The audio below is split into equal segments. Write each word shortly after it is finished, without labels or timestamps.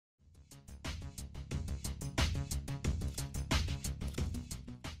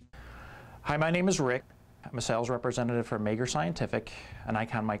Hi, my name is Rick. I'm a sales representative for Mager Scientific, a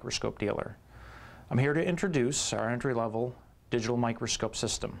Nikon microscope dealer. I'm here to introduce our entry-level digital microscope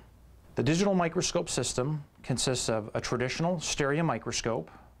system. The digital microscope system consists of a traditional stereo microscope,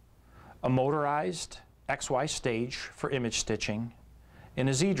 a motorized XY stage for image stitching, and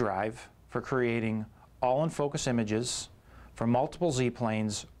a Z drive for creating all-in-focus images from multiple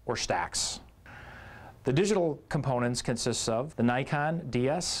Z-planes or stacks. The digital components consist of the Nikon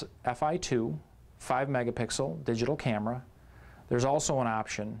DS Fi2 5 megapixel digital camera. There's also an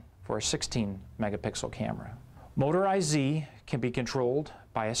option for a 16 megapixel camera. Motorized Z can be controlled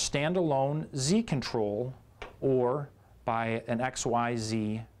by a standalone Z control or by an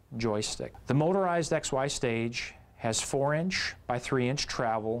XYZ joystick. The motorized XY stage has 4-inch by 3-inch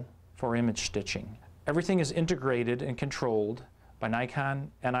travel for image stitching. Everything is integrated and controlled by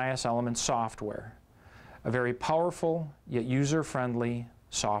Nikon NIS Element software, a very powerful yet user-friendly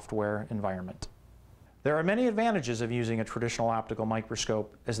software environment. There are many advantages of using a traditional optical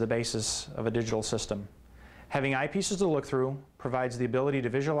microscope as the basis of a digital system. Having eyepieces to look through provides the ability to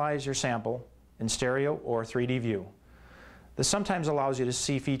visualize your sample in stereo or 3D view. This sometimes allows you to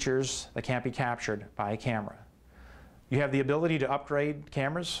see features that can't be captured by a camera. You have the ability to upgrade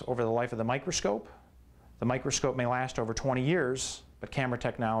cameras over the life of the microscope. The microscope may last over 20 years, but camera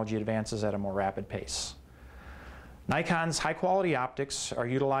technology advances at a more rapid pace. Nikon's high-quality optics are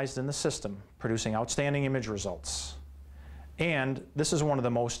utilized in the system, producing outstanding image results. And this is one of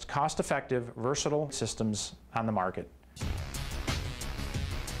the most cost-effective, versatile systems on the market.